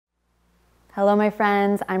Hello my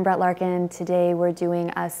friends, I'm Brett Larkin. Today we're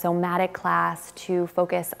doing a somatic class to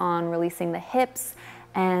focus on releasing the hips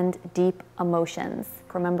and deep emotions.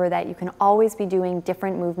 Remember that you can always be doing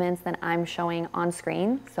different movements than I'm showing on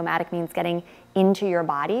screen. Somatic means getting into your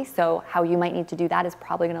body, so how you might need to do that is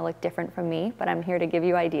probably going to look different from me, but I'm here to give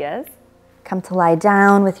you ideas. Come to lie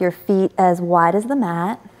down with your feet as wide as the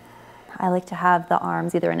mat. I like to have the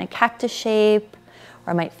arms either in a cactus shape,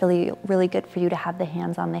 or it might feel really good for you to have the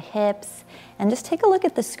hands on the hips. And just take a look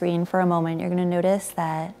at the screen for a moment. You're gonna notice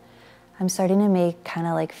that I'm starting to make kind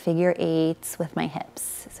of like figure eights with my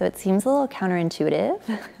hips. So it seems a little counterintuitive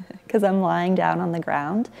because I'm lying down on the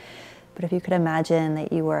ground. But if you could imagine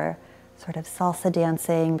that you were sort of salsa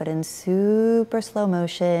dancing, but in super slow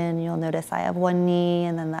motion, you'll notice I have one knee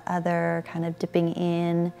and then the other kind of dipping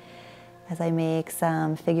in as I make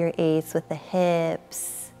some figure eights with the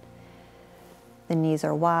hips. The knees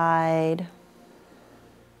are wide.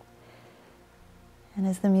 And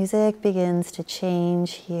as the music begins to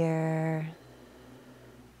change here,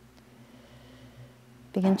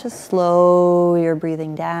 begin to slow your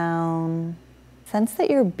breathing down. Sense that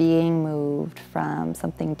you're being moved from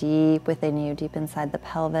something deep within you, deep inside the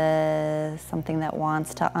pelvis, something that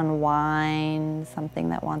wants to unwind, something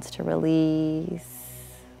that wants to release.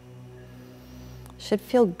 Should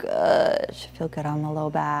feel good. Should feel good on the low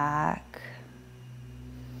back.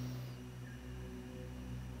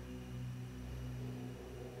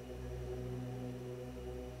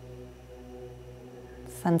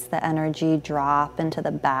 Sense the energy drop into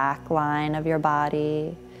the back line of your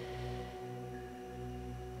body.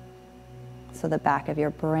 So the back of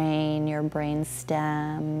your brain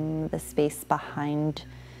stem, the space behind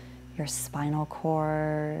your spinal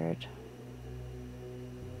cord.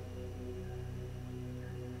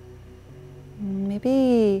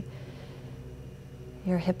 Maybe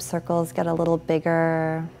your hip circles get a little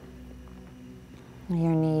bigger.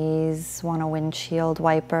 Your knees want a windshield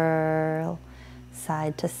wiper.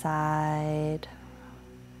 Side to side,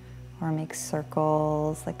 or make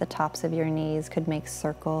circles, like the tops of your knees could make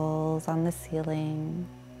circles on the ceiling.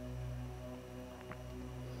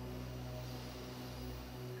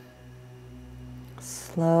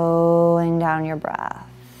 Slowing down your breath.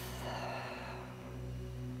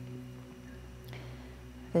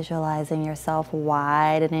 Visualizing yourself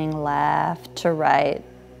widening left to right.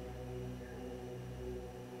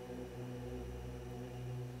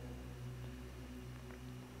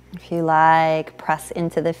 If you like, press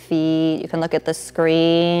into the feet. You can look at the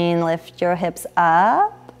screen, lift your hips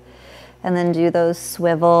up, and then do those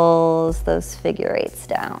swivels, those figure eights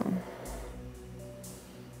down.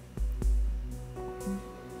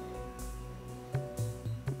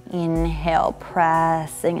 Inhale,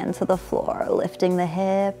 pressing into the floor, lifting the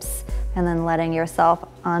hips, and then letting yourself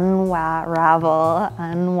unravel,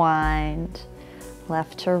 unwind,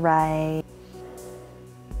 left to right.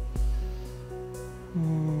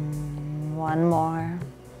 One more.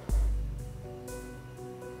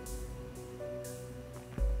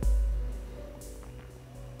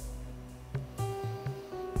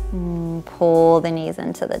 Pull the knees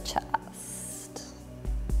into the chest.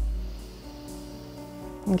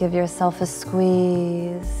 And give yourself a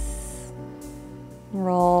squeeze.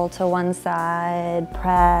 Roll to one side,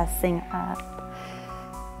 pressing up.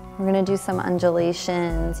 We're going to do some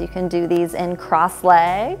undulations. You can do these in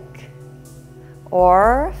cross-leg.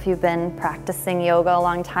 Or if you've been practicing yoga a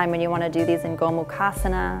long time and you want to do these in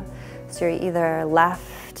Gomukhasana, so you're either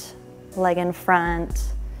left leg in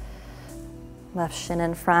front, left shin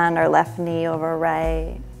in front, or left knee over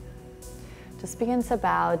right. Just begin to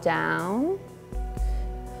bow down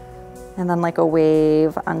and then like a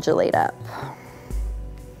wave, undulate up.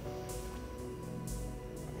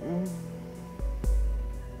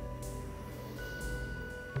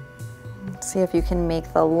 See if you can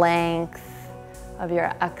make the length of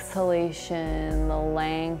your exhalation, the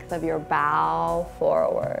length of your bow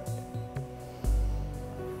forward.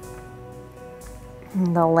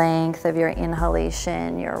 The length of your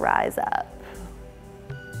inhalation, your rise up.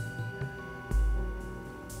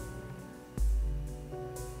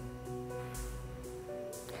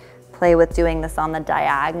 Play with doing this on the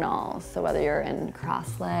diagonal. So whether you're in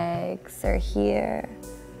cross legs or here,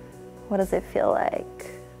 what does it feel like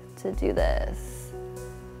to do this?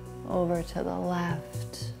 Over to the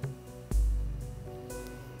left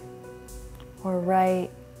or right.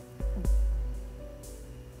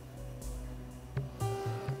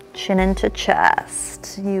 Chin into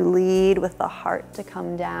chest. You lead with the heart to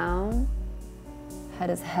come down. Head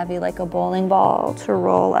is heavy like a bowling ball to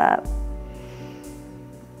roll up.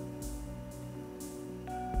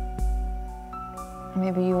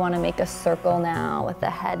 Maybe you want to make a circle now with the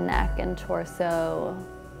head, neck, and torso.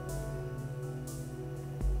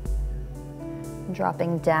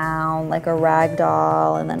 Dropping down like a rag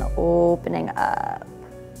doll and then opening up.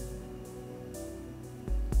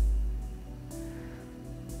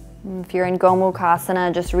 If you're in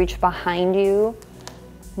Gomukhasana, just reach behind you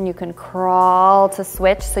and you can crawl to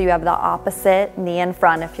switch so you have the opposite knee in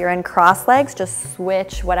front. If you're in cross legs, just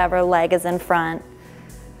switch whatever leg is in front.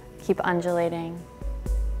 Keep undulating.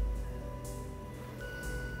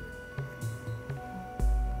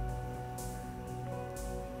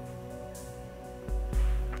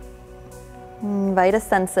 Invite a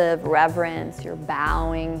sense of reverence. You're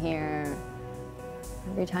bowing here.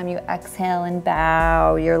 Every time you exhale and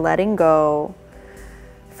bow, you're letting go,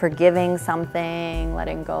 forgiving something,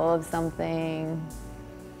 letting go of something.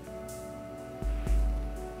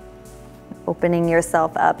 Opening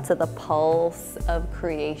yourself up to the pulse of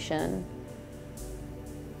creation.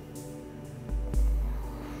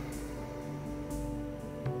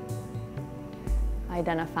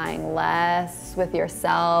 Identifying less with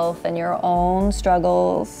yourself and your own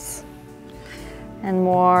struggles, and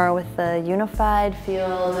more with the unified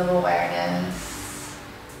field of awareness.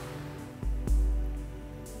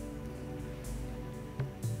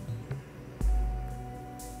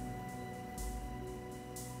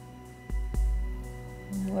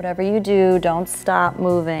 Whatever you do, don't stop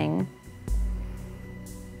moving.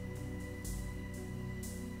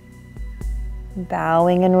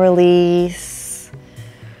 Bowing and release.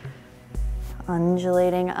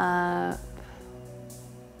 Undulating up.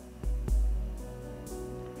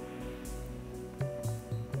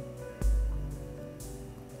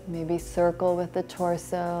 Maybe circle with the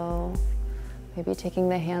torso. Maybe taking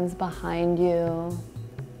the hands behind you.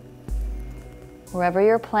 Wherever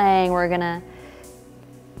you're playing, we're gonna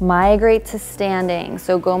migrate to standing.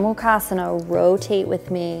 So Gomukhasana, rotate with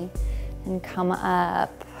me and come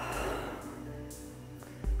up.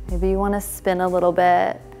 Maybe you wanna spin a little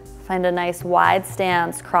bit. Find a nice wide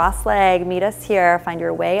stance, cross leg, meet us here, find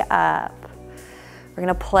your way up. We're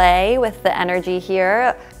gonna play with the energy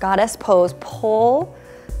here. Goddess pose, pull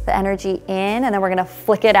the energy in, and then we're gonna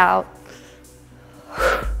flick it out.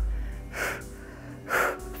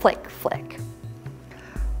 Flick, flick.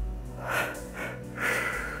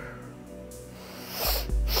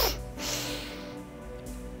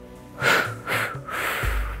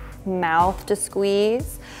 Mouth to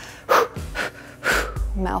squeeze.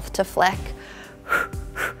 Mouth to flick.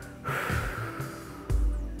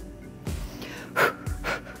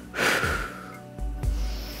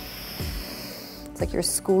 It's like you're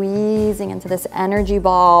squeezing into this energy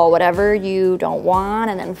ball, whatever you don't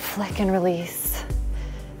want, and then flick and release.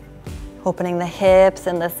 Opening the hips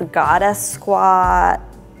in this goddess squat.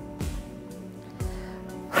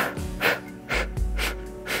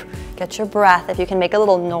 Get your breath. If you can make a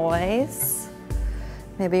little noise.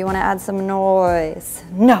 Maybe you want to add some noise.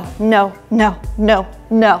 No, no, no, no,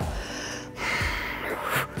 no.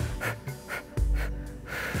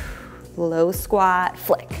 Low squat,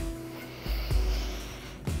 flick.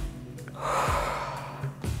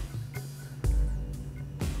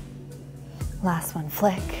 Last one,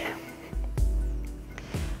 flick.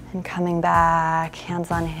 And coming back,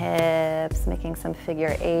 hands on hips, making some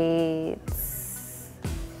figure eights.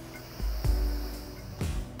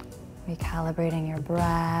 Recalibrating your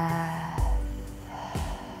breath.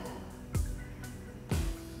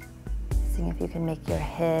 Seeing if you can make your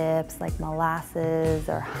hips like molasses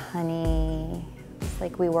or honey, just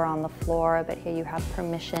like we were on the floor, but here you have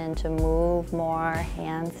permission to move more,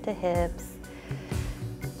 hands to hips.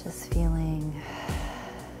 Just feeling.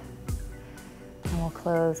 And we'll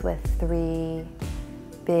close with 3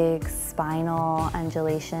 big spinal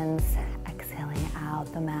undulations. Exhaling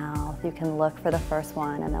out the mouth. You can look for the first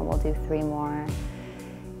one, and then we'll do 3 more.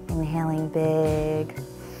 Inhaling big,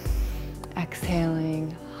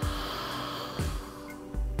 exhaling,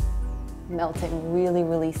 melting, really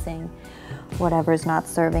releasing whatever's not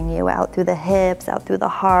serving you, out through the hips, out through the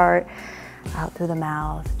heart, out through the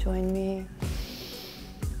mouth. Join me.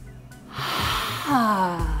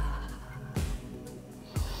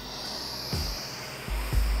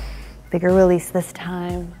 Bigger release this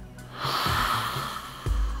time.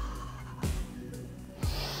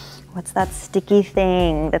 What's that sticky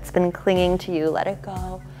thing that's been clinging to you? Let it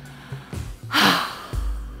go.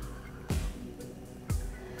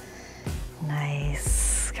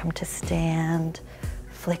 Nice. Come to stand.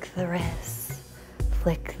 Flick the wrists.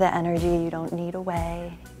 Flick the energy you don't need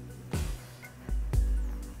away.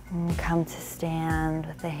 And come to stand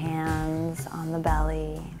with the hands on the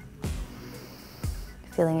belly.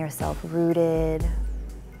 Feeling yourself rooted,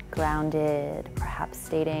 grounded, perhaps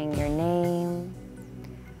stating your name,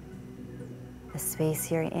 the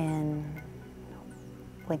space you're in,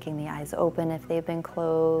 blinking the eyes open if they've been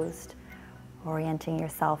closed, orienting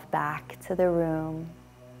yourself back to the room.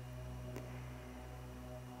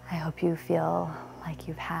 I hope you feel like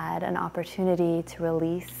you've had an opportunity to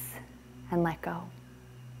release and let go.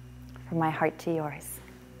 From my heart to yours.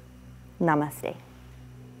 Namaste.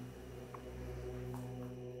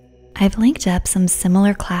 I've linked up some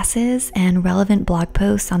similar classes and relevant blog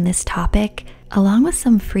posts on this topic, along with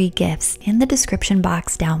some free gifts in the description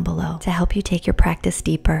box down below to help you take your practice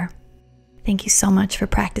deeper. Thank you so much for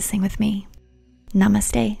practicing with me.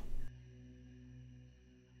 Namaste.